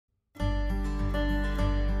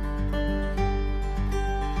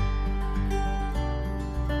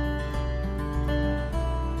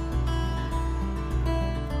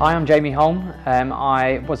Hi, I'm Jamie Holme.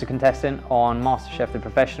 I was a contestant on Masterchef The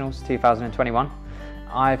Professionals 2021.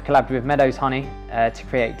 I've collaborated with Meadows Honey to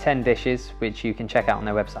create 10 dishes which you can check out on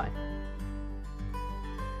their website.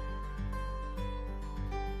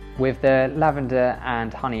 With the lavender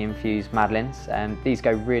and honey infused Madeleines, these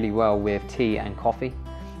go really well with tea and coffee.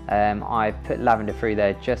 I've put lavender through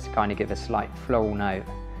there just to kind of give a slight floral note.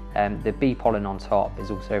 The bee pollen on top is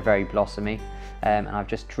also very blossomy, and I've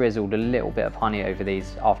just drizzled a little bit of honey over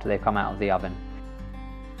these after they've come out of the oven.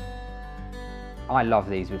 I love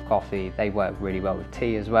these with coffee. They work really well with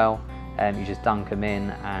tea as well. You just dunk them in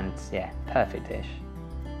and yeah, perfect dish.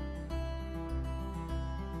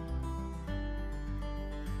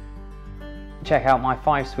 Check out my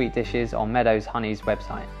 5 sweet dishes on Meadows Honey's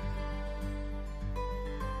website.